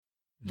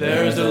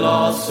There's a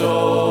lost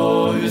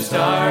soul who's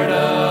tired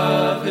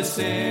of his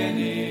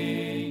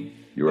sinning.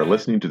 You are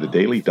listening to the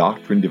Daily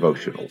Doctrine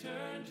Devotional.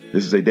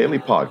 This is a daily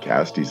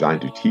podcast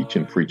designed to teach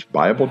and preach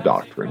Bible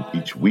doctrine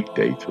each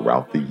weekday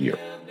throughout the year.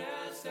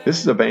 This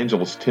is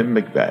Evangelist Tim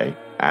McVeigh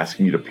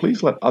asking you to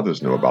please let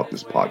others know about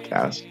this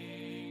podcast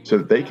so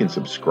that they can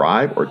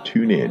subscribe or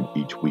tune in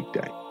each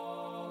weekday.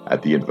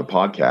 At the end of the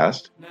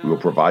podcast, we will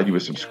provide you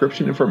with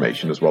subscription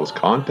information as well as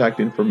contact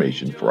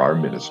information for our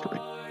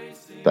ministry.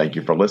 Thank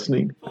you for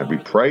listening, and we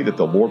pray that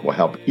the Lord will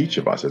help each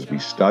of us as we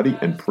study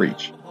and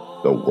preach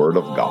the Word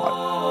of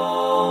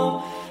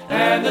God.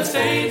 And the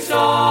saints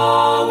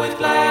all with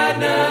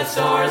gladness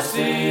are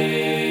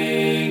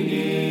singing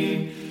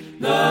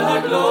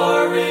the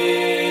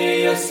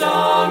glorious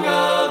song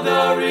of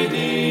the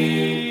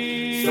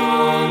redeemed,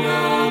 song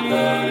of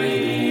the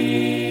redeemed.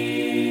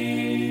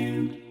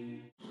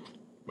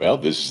 Well,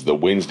 this is the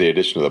Wednesday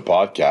edition of the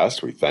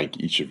podcast. We thank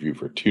each of you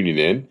for tuning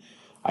in.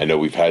 I know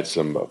we've had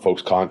some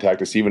folks contact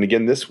us even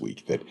again this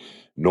week that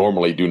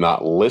normally do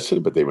not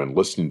listen, but they've been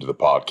listening to the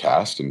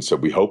podcast. And so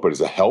we hope it is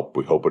a help.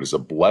 We hope it is a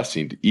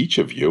blessing to each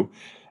of you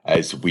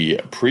as we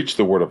preach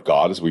the Word of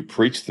God, as we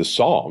preach the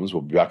Psalms.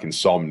 We'll be back in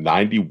Psalm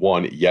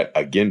 91 yet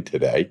again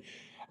today.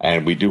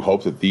 And we do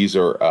hope that these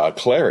are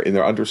clear in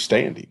their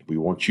understanding. We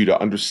want you to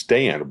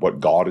understand what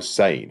God is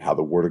saying, how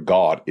the Word of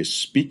God is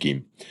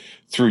speaking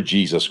through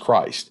Jesus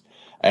Christ.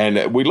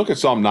 And we look at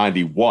Psalm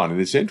 91, and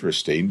it's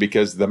interesting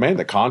because the man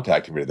that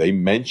contacted me, they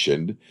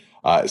mentioned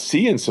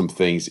seeing some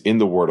things in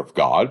the Word of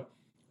God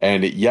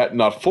and yet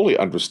not fully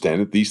understand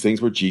that these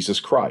things were Jesus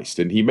Christ.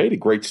 And he made a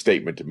great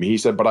statement to me. He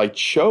said, but I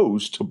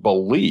chose to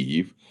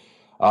believe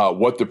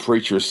what the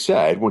preacher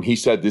said when he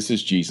said, this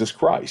is Jesus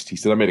Christ. He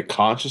said, I made a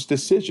conscious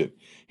decision.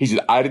 He said,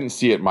 I didn't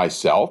see it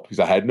myself because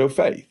I had no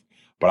faith.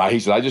 But he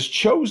said, I just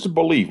chose to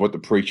believe what the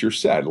preacher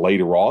said.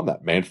 Later on,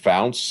 that man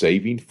found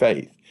saving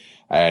faith.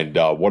 And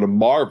what a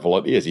marvel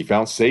it is. He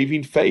found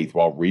saving faith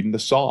while reading the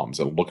Psalms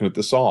and looking at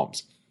the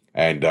Psalms.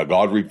 And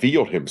God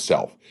revealed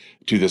himself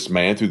to this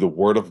man through the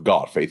Word of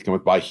God. Faith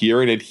cometh by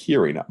hearing, and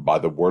hearing by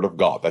the Word of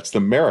God. That's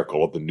the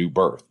miracle of the new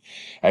birth.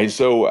 And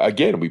so,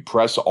 again, we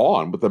press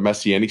on with the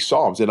Messianic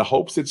Psalms in the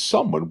hopes that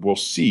someone will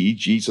see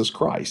Jesus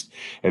Christ.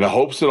 In the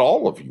hopes that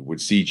all of you would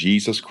see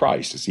Jesus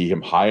Christ, to see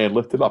him high and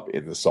lifted up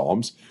in the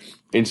Psalms.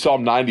 In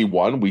Psalm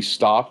 91, we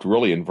stopped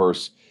really in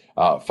verse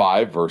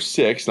 5, verse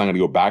 6, and I'm going to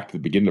go back to the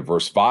beginning of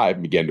verse 5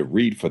 and begin to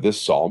read for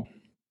this psalm.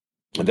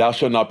 And thou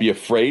shalt not be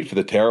afraid for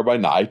the terror by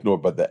night,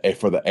 nor for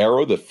the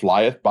arrow that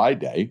flieth by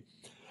day,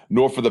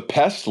 nor for the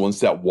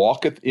pestilence that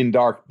walketh in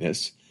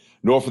darkness,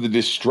 nor for the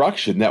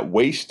destruction that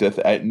wasteth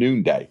at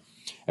noonday.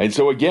 And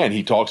so again,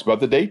 he talks about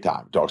the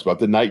daytime, talks about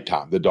the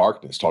nighttime, the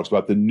darkness, talks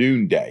about the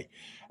noonday,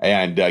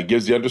 and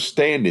gives the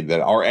understanding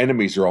that our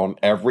enemies are on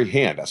every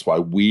hand. That's why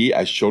we,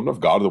 as children of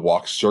God, are to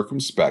walk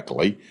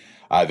circumspectly.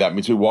 That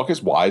means we walk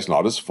as wise,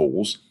 not as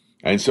fools.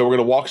 And so we're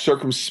going to walk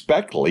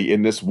circumspectly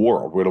in this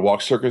world. We're going to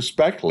walk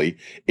circumspectly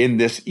in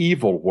this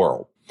evil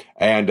world.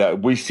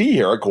 And we see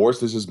here, of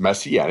course, this is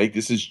Messianic.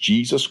 This is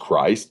Jesus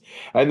Christ.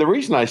 And the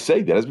reason I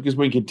say that is because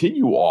when we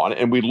continue on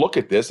and we look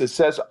at this, it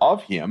says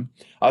of him,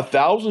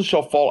 1,000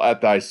 shall fall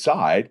at thy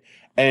side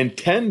and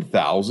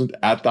 10,000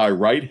 at thy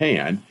right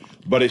hand,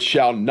 but it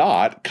shall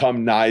not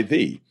come nigh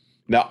thee.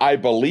 Now, I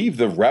believe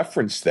the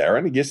reference there,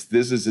 and I guess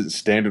this is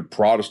standard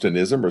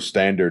Protestantism or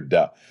standard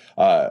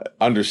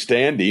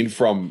understanding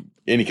from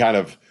any kind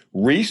of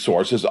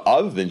resources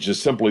other than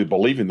just simply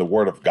believing the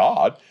Word of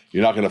God.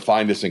 You're not going to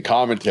find this in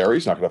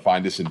commentaries, not going to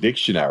find this in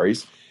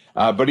dictionaries.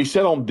 But he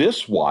said on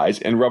this wise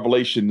in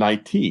Revelation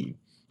 19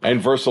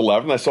 and verse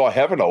 11, I saw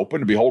heaven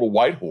open, and behold, a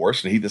white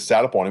horse, and he that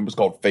sat upon him was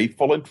called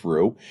Faithful and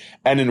True,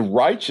 and in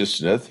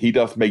righteousness he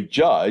doth make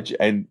judge,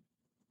 and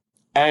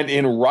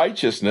in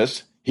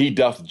righteousness he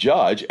doth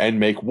judge and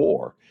make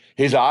war.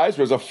 His eyes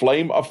were as a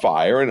flame of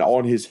fire, and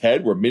on his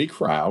head were many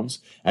crowns,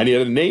 and he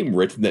had a name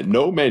written that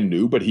no man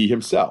knew but he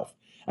himself.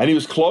 And he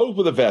was clothed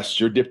with a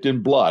vesture dipped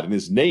in blood, and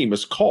his name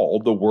is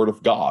called the Word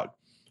of God.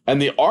 And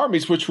the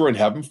armies which were in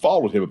heaven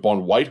followed him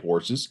upon white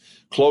horses,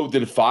 clothed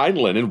in fine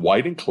linen,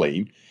 white and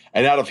clean.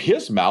 And out of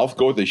his mouth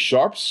goeth a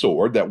sharp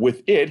sword, that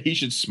with it he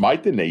should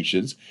smite the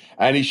nations,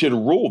 and he should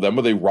rule them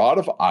with a rod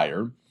of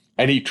iron.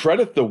 And he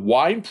treadeth the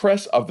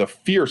winepress of the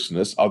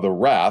fierceness of the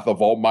wrath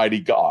of Almighty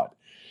God.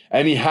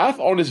 And he hath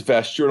on his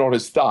vesture and on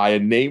his thigh a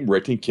name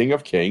written, King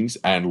of Kings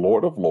and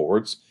Lord of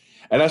Lords.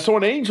 And I saw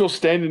an angel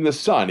standing in the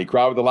sun. He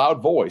cried with a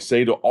loud voice,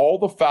 saying to all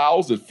the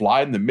fowls that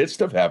fly in the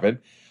midst of heaven,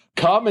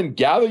 come and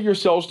gather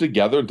yourselves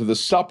together into the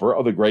supper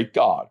of the great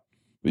God,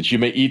 that you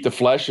may eat the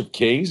flesh of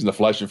kings, and the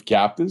flesh of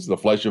captains, and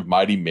the flesh of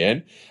mighty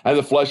men, and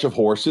the flesh of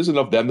horses, and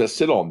of them that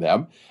sit on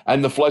them,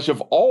 and the flesh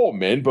of all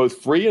men,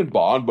 both free and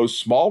bond, both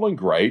small and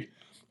great.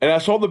 And I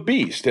saw the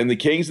beast and the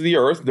kings of the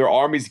earth and their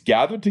armies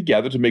gathered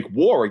together to make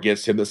war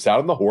against him that sat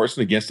on the horse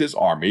and against his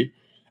army.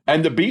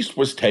 And the beast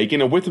was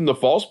taken, and with him the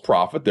false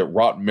prophet that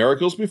wrought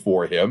miracles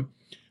before him,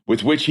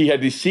 with which he had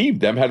deceived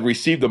them, had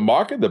received the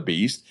mark of the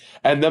beast,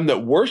 and them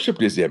that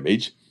worshipped his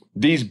image,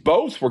 These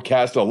both were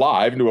cast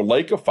alive into a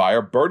lake of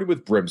fire, burning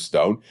with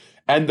brimstone,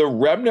 and the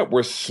remnant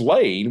were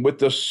slain with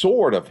the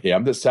sword of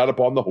him that sat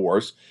upon the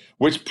horse,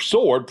 which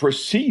sword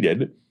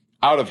proceeded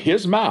out of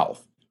his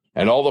mouth,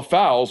 and all the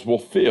fowls were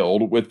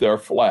filled with their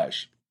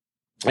flesh.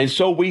 And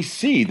so we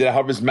see that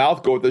out of his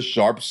mouth goeth a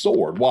sharp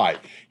sword. Why?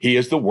 He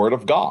is the word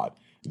of God.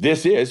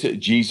 This is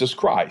Jesus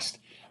Christ.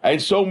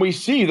 And so we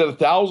see that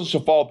 1,000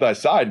 shall fall at thy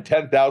side and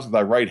 10,000 at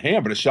thy right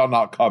hand, but it shall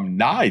not come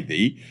nigh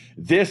thee.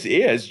 This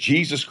is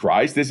Jesus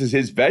Christ. This is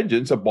his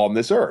vengeance upon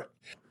this earth.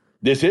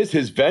 This is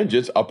his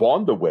vengeance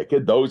upon the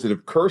wicked, those that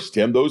have cursed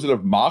him, those that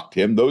have mocked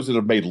him, those that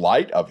have made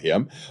light of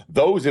him,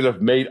 those that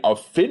have made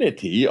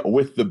affinity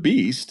with the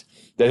beast,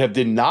 that have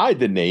denied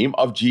the name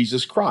of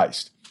Jesus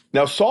Christ.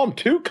 Now, Psalm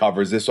 2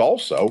 covers this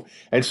also,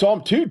 and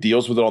Psalm 2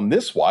 deals with it on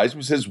this wise.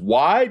 It says,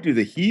 why do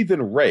the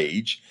heathen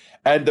rage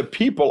and the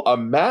people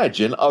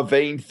imagine a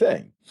vain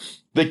thing?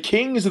 The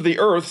kings of the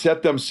earth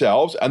set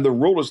themselves, and the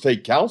rulers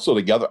take counsel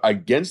together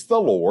against the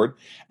Lord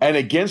and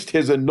against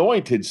his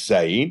anointed,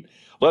 saying,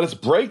 let us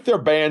break their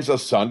bands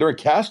asunder and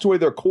cast away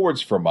their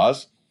cords from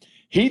us.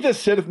 He that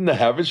sitteth in the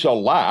heavens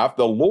shall laugh,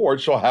 the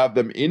Lord shall have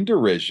them in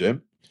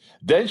derision.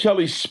 Then shall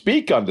he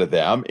speak unto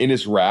them in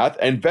his wrath,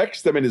 and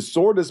vex them in his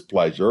sore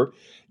displeasure.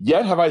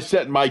 Yet have I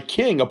set my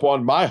king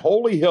upon my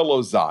holy hill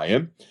of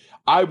Zion.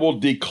 I will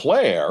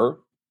declare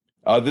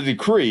the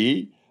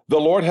decree. The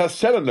Lord hath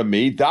said unto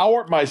me, thou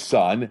art my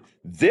son.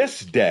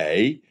 This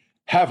day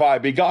have I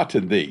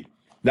begotten thee.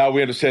 Now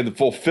we understand the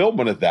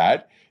fulfillment of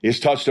that is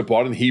touched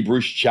upon in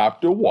Hebrews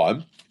chapter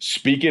 1,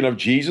 speaking of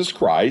Jesus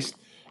Christ.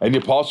 And the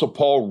Apostle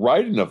Paul,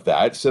 writing of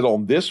that, said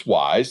on this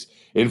wise,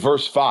 in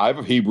verse 5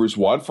 of Hebrews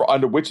 1, for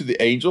unto which of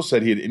the angels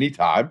said he at any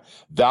time,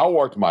 thou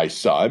art my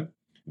son,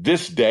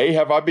 this day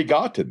have I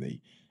begotten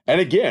thee.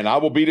 And again, I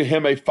will be to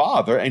him a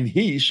father, and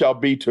he shall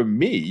be to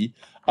me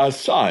a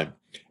son.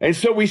 And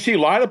so we see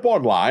line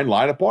upon line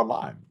upon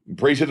line,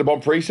 precept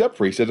upon precept,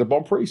 precept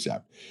upon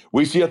precept.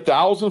 We see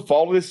 1,000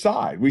 fall at his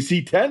side. We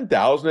see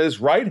 10,000 at his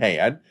right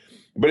hand,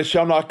 but it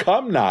shall not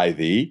come nigh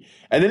thee.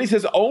 And then he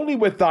says, only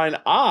with thine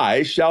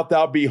eyes shalt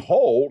thou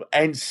behold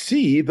and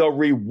see the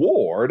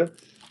reward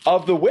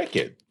of the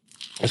wicked.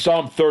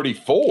 Psalm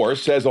 34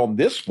 says on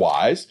this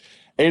wise,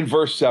 in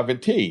verse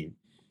 17,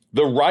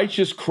 the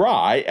righteous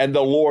cry, and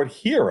the Lord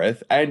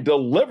heareth and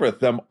delivereth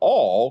them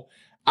all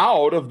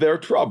out of their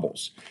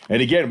troubles. And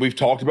again, we've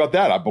talked about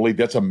that. I believe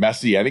that's a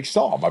Messianic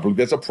psalm. I believe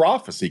that's a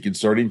prophecy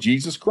concerning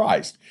Jesus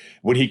Christ.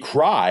 When he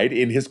cried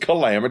in his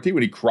calamity,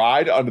 when he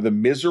cried under the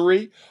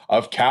misery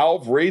of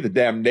Calvary, the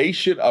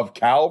damnation of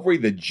Calvary,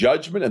 the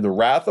judgment and the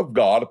wrath of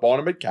God upon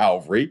him at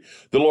Calvary,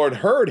 the Lord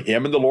heard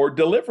him and the Lord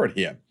delivered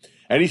him.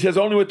 And he says,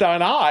 only with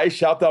thine eyes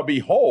shalt thou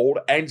behold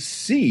and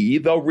see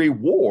the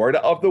reward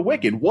of the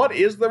wicked. What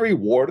is the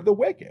reward of the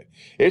wicked?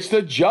 It's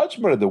the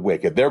judgment of the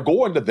wicked. They're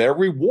going to their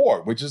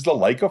reward, which is the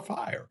lake of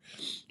fire.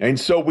 And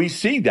so we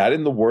see that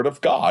in the word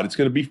of God. It's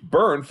going to be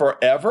burned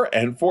forever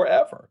and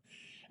forever.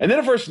 And then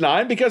in verse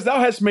 9, because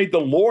thou hast made the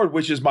Lord,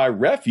 which is my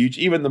refuge,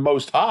 even the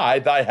Most High,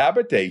 thy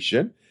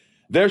habitation,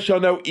 there shall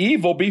no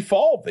evil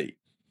befall thee,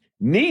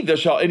 neither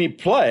shall any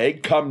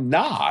plague come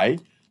nigh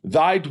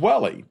thy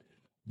dwelling.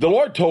 The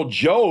Lord told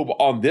Job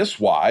on this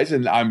wise,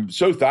 and I'm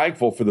so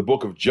thankful for the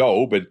book of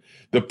Job and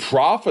the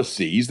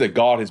prophecies that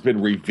God has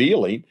been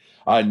revealing,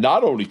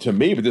 not only to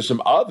me, but there's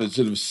some others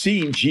that have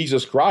seen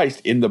Jesus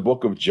Christ in the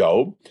book of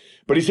Job.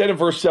 But he said in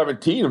verse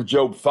 17 of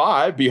Job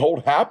 5,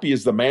 behold, happy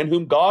is the man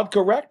whom God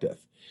correcteth.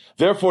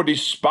 Therefore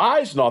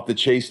despise not the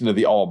chastening of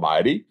the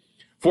Almighty,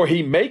 for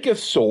he maketh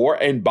sore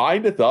and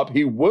bindeth up,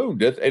 he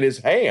woundeth, and his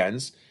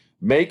hands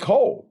make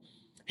whole.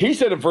 He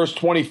said in verse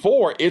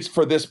 24, it's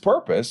for this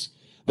purpose,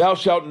 thou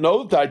shalt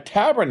know that thy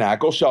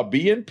tabernacle shall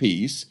be in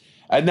peace,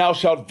 and thou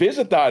shalt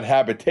visit thy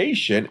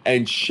habitation,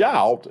 and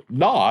shalt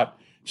not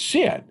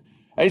sin.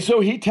 And so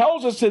he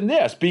tells us in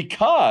this,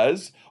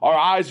 because our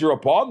eyes are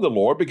upon the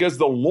Lord, because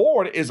the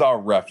Lord is our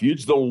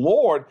refuge, the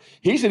Lord,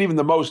 he said, even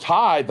the Most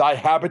High, thy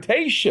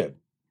habitation.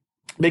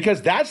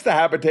 Because that's the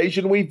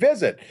habitation we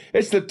visit.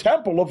 It's the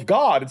temple of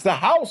God. It's the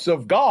house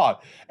of God.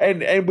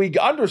 And we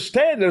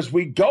understand that as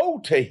we go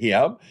to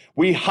him,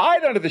 we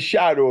hide under the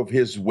shadow of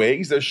his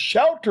wings. There's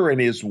shelter in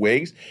his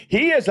wings.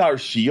 He is our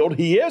shield.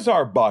 He is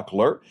our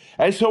buckler.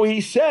 And so he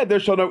said, there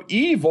shall no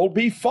evil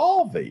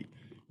befall thee,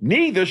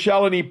 neither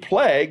shall any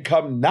plague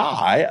come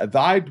nigh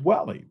thy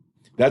dwelling.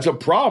 That's a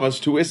promise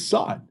to his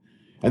son.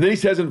 And then he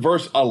says in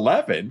verse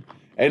 11,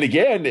 and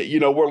again,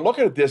 we're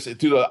looking at this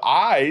through the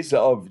eyes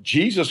of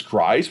Jesus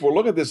Christ. We're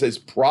looking at this as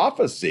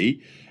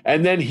prophecy.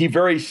 And then he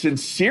very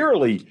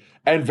sincerely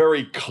and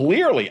very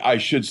clearly, I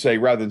should say,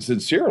 rather than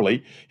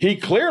sincerely, he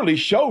clearly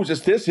shows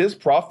us this is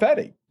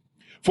prophetic.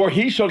 For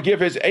he shall give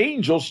his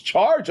angels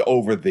charge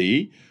over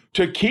thee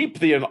to keep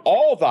thee in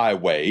all thy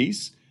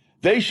ways.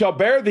 They shall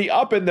bear thee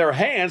up in their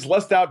hands,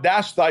 lest thou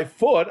dash thy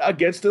foot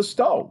against a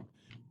stone.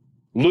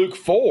 Luke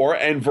 4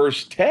 and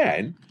verse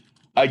 10,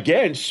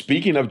 again,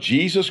 speaking of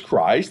Jesus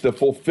Christ, the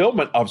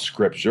fulfillment of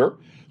Scripture,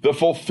 the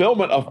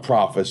fulfillment of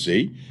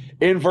prophecy,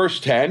 in verse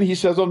 10, he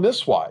says on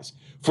this wise,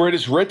 For it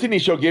is written, he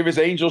shall give his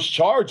angels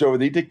charge over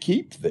thee to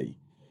keep thee.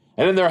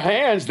 And in their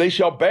hands they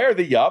shall bear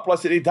thee up,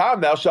 lest at any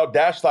time thou shalt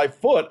dash thy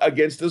foot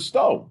against a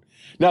stone.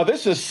 Now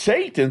this is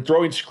Satan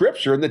throwing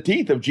scripture in the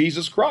teeth of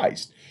Jesus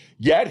Christ.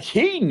 Yet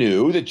he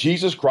knew that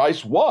Jesus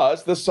Christ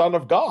was the Son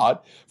of God,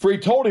 for he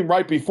told him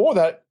right before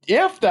that,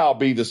 if thou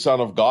be the Son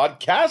of God,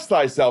 cast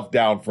thyself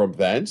down from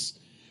thence.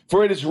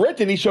 For it is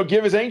written, he shall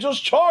give his angels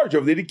charge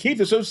over thee to keep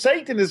thee. So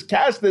Satan has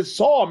cast this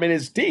psalm in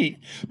his teeth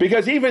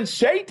because even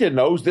Satan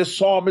knows this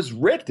psalm is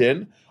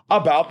written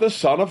about the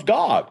Son of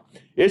God.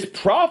 It's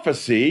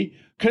prophecy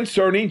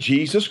concerning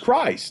Jesus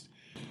Christ.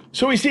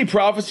 So we see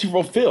prophecy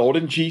fulfilled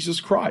in Jesus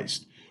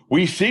Christ.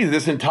 We see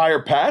this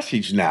entire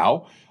passage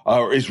now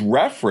is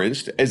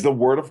referenced as the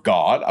Word of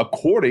God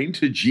according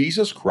to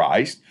Jesus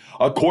Christ,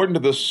 according to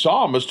the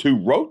psalmist who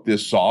wrote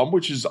this psalm,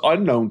 which is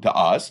unknown to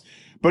us.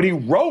 But he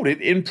wrote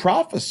it in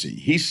prophecy.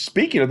 He's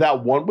speaking of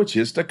that one which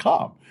is to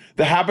come.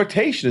 The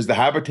habitation is the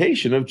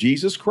habitation of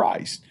Jesus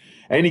Christ.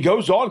 And he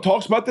goes on and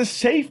talks about the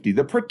safety,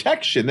 the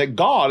protection that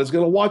God is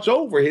going to watch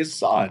over his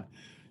son.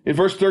 In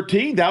verse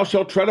 13, thou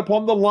shalt tread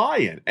upon the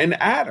lion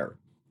and adder,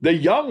 the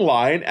young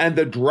lion and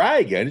the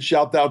dragon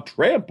shalt thou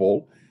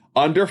trample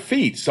under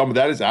feet. Some of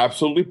that is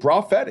absolutely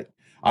prophetic.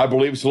 I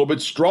believe it's a little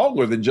bit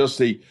stronger than just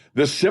the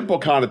simple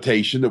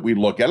connotation that we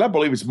look at. I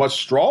believe it's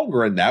much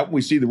stronger in that when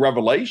we see the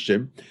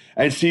revelation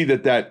and see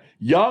that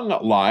young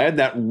lion,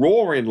 that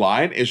roaring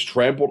lion is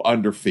trampled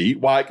under feet.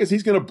 Why? Because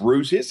he's going to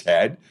bruise his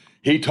head.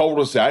 He told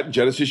us that in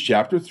Genesis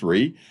chapter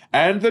 3.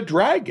 And the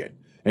dragon.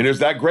 And there's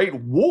that great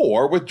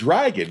war with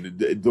dragon.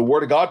 The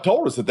Word of God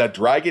told us that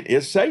dragon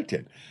is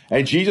Satan.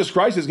 And Jesus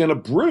Christ is going to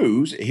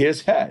bruise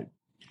his head.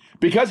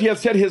 Because he hath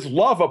set his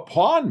love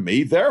upon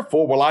me,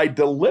 therefore will I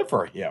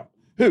deliver him.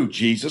 Who?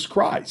 Jesus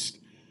Christ.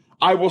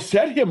 I will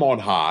set him on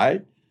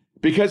high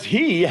because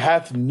he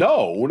hath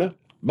known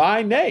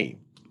my name.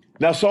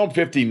 Now, Psalm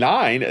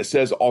 59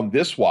 says on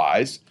this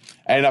wise,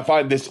 and I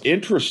find this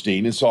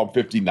interesting in Psalm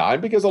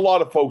 59 because a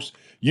lot of folks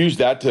use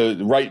that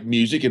to write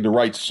music and to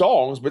write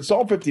songs. But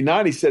Psalm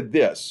 59, he said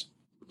this,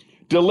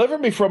 deliver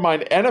me from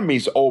mine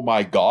enemies, O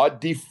my God.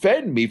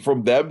 Defend me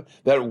from them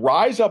that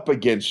rise up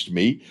against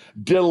me.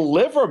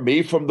 Deliver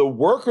me from the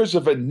workers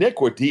of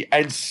iniquity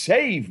and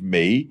save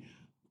me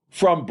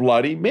from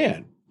bloody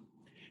men.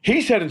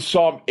 He said in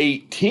Psalm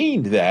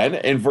 18 then,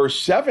 in verse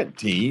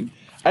 17,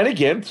 and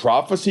again,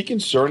 prophecy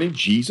concerning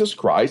Jesus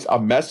Christ, a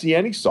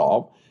Messianic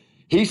psalm,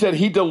 he said,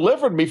 he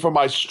delivered me from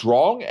my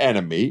strong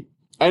enemy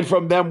and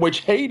from them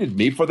which hated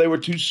me, for they were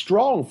too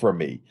strong for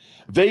me.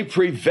 They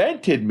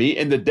prevented me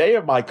in the day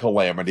of my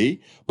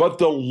calamity, but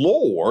the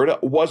Lord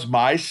was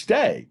my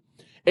stay.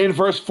 In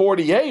verse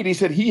 48, he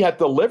said, he hath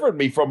delivered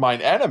me from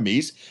mine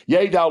enemies.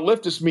 Yea, thou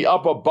liftest me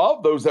up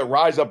above those that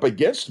rise up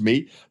against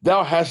me.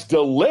 Thou hast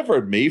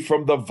delivered me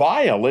from the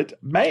violent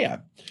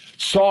man.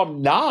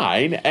 Psalm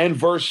 9 and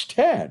verse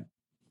 10,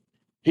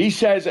 he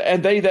says,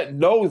 and they that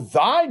know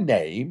thy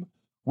name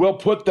will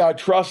put their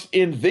trust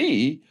in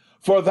thee,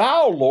 for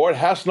thou, Lord,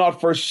 hast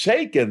not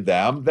forsaken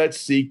them that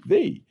seek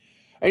thee.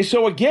 And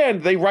so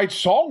again, they write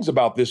songs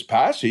about this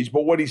passage,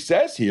 but what he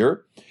says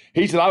here,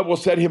 he said, I will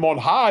set him on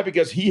high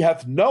because he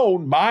hath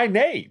known my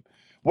name.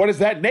 What is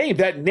that name?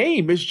 That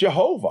name is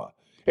Jehovah.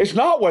 It's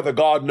not whether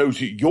God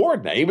knows your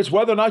name, it's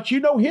whether or not you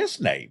know his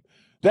name.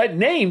 That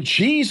name,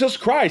 Jesus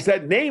Christ,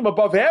 that name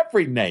above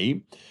every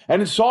name.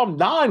 And in Psalm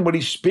 9, when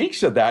he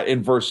speaks of that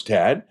in verse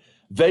 10,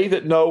 they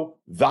that know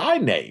thy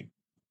name.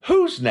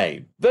 Whose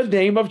name? The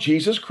name of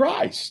Jesus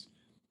Christ.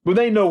 When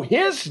they know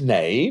his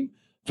name,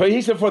 for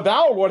he said, for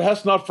thou, Lord,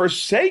 hast not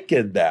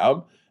forsaken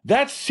them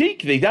that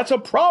seek thee. That's a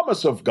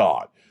promise of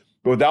God.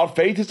 But without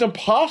faith, it's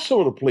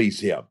impossible to please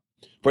him.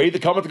 For he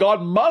that cometh to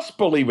God must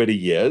believe that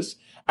he is,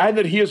 and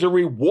that he is a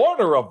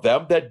rewarder of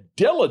them that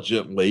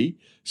diligently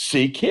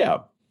seek him.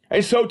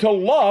 And so to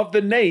love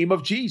the name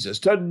of Jesus,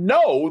 to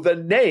know the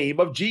name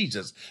of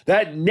Jesus,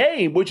 that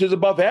name which is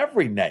above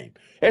every name.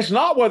 It's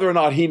not whether or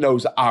not he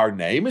knows our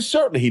name. It's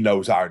certainly he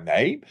knows our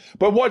name.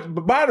 But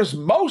what matters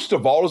most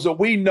of all is that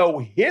we know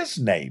his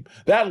name,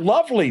 that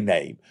lovely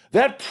name,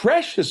 that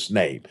precious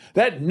name,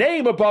 that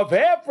name above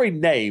every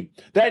name,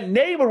 that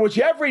name in which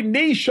every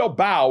knee shall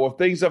bow of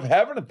things of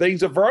heaven and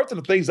things of earth and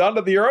of things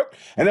under the earth,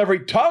 and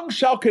every tongue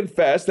shall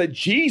confess that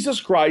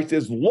Jesus Christ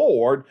is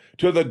Lord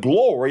to the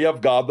glory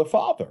of God the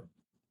Father.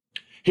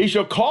 He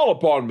shall call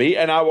upon me,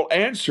 and I will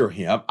answer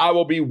him. I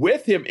will be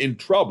with him in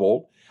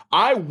trouble.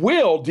 I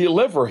will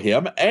deliver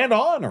him and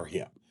honor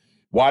him.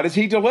 Why does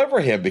he deliver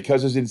him?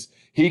 Because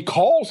he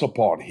calls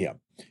upon him.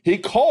 He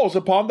calls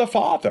upon the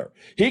Father.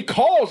 He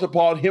calls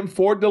upon him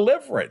for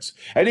deliverance.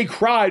 And he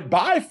cried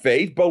by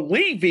faith,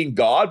 believing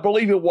God,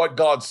 believing what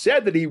God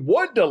said, that he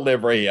would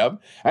deliver him.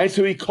 And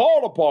so he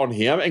called upon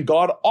him, and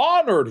God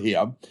honored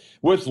him.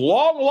 With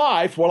long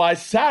life will I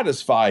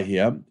satisfy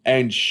him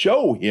and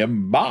show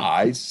him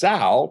my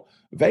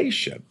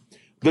salvation.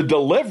 The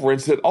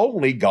deliverance that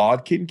only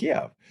God can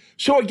give.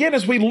 So again,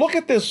 as we look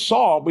at this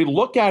psalm, we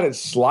look at it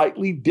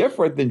slightly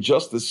different than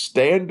just the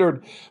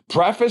standard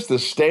preface, the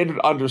standard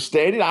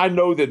understanding. I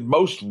know that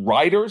most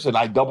writers, and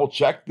I double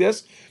checked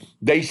this,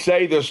 they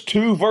say there's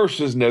 2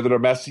 verses in there that are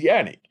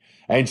messianic,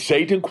 and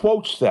Satan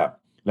quotes them.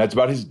 That's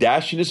about his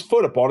dashing his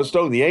foot upon a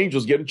stone. The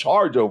angels getting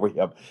charge over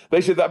him.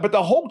 They said that, but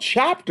the whole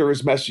chapter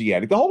is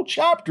messianic. The whole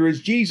chapter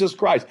is Jesus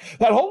Christ.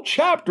 That whole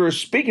chapter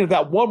is speaking of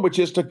that one which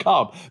is to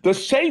come, the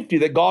safety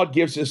that God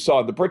gives his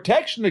son, the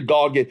protection that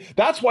God gives.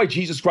 That's why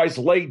Jesus Christ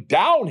laid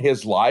down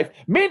his life.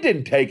 Men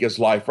didn't take his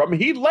life from him.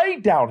 He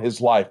laid down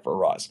his life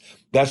for us.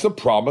 That's the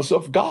promise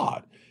of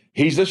God.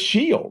 He's a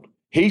shield.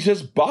 He's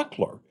his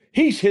buckler.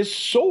 He's his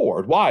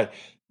sword. Why?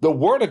 The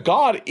word of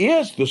God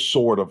is the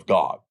sword of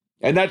God.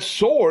 And that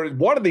sword,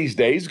 one of these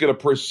days, is going to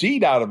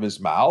proceed out of his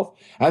mouth,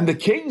 and the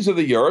kings of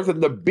the earth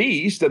and the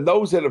beast and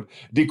those that have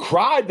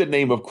decried the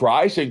name of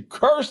Christ and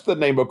cursed the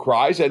name of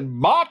Christ and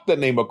mocked the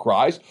name of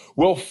Christ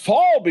will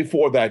fall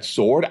before that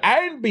sword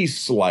and be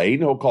slain.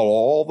 He'll call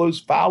all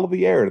those fowl of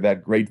the air to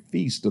that great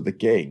feast of the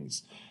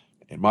kings.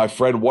 And my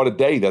friend, what a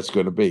day that's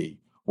going to be.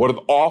 What an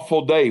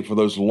awful day for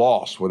those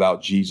lost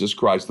without Jesus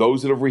Christ.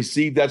 Those that have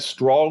received that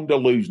strong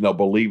delusion, they'll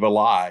believe a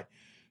lie.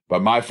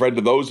 But my friend,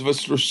 to those of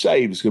us that are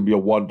saved, it's going to be a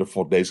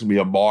wonderful day. It's going to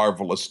be a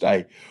marvelous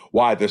day.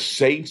 Why? The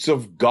saints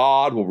of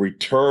God will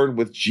return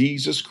with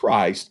Jesus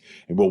Christ,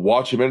 and we'll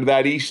watch him into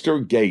that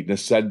eastern gate and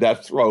ascend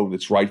that throne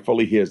that's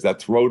rightfully his, that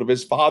throne of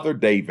his father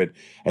David,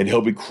 and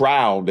he'll be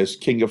crowned as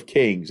King of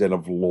Kings and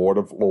of Lord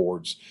of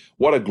Lords.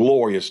 What a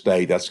glorious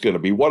day that's going to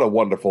be. What a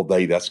wonderful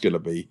day that's going to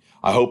be.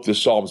 I hope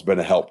this psalm's been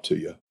a help to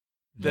you.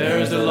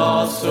 There's a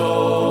lost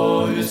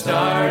soul who's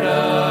tired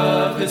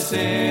of his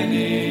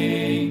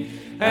sinning,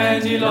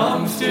 and he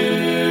longs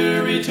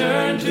to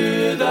return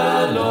to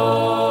the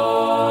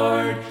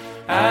Lord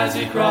as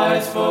he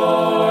cries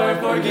for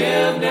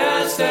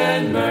forgiveness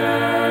and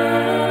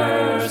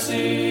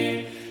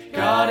mercy.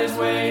 God is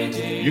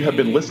waiting. You have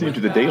been listening to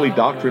the Daily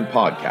Doctrine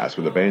Podcast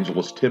with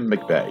Evangelist Tim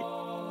McVeigh.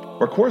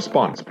 For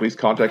correspondence, please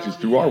contact us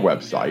through our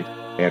website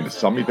and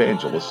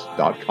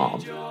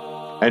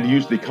someevangelists.com and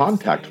use the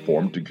contact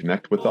form to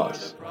connect with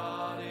us.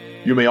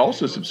 You may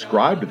also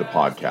subscribe to the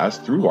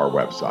podcast through our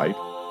website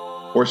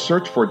or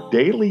search for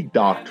Daily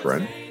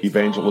Doctrine,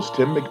 Evangelist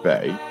Tim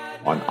McVeigh,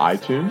 on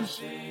iTunes,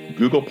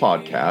 Google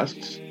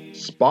Podcasts,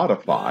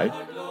 Spotify,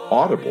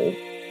 Audible,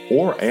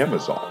 or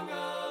Amazon.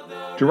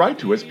 To write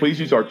to us, please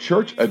use our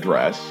church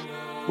address,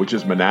 which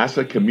is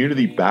Manasseh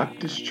Community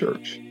Baptist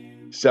Church,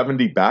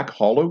 70 Back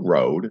Hollow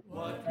Road,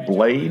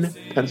 Blaine,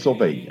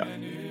 Pennsylvania,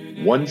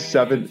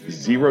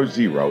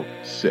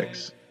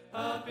 17006.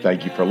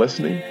 Thank you for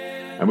listening,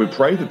 and we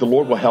pray that the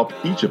Lord will help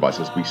each of us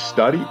as we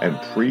study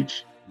and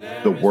preach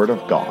the Word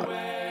of God.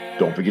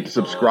 Don't forget to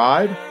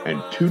subscribe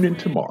and tune in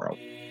tomorrow.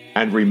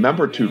 And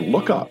remember to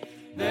look up,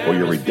 for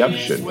your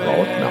redemption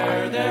draweth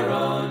nigh. There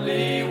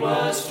only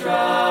was strife.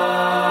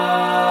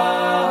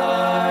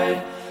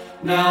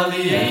 Now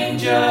the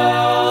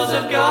angels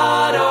of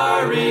God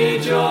are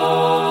rejoicing,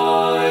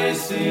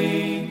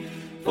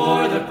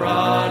 for the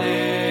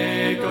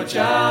prodigal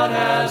child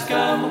has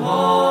come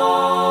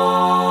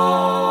home,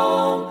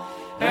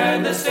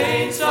 and the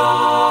saints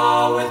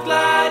all with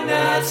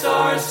gladness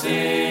are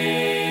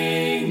singing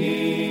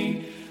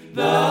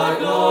the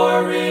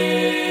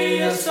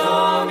glorious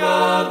song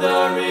of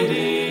the Redeemer.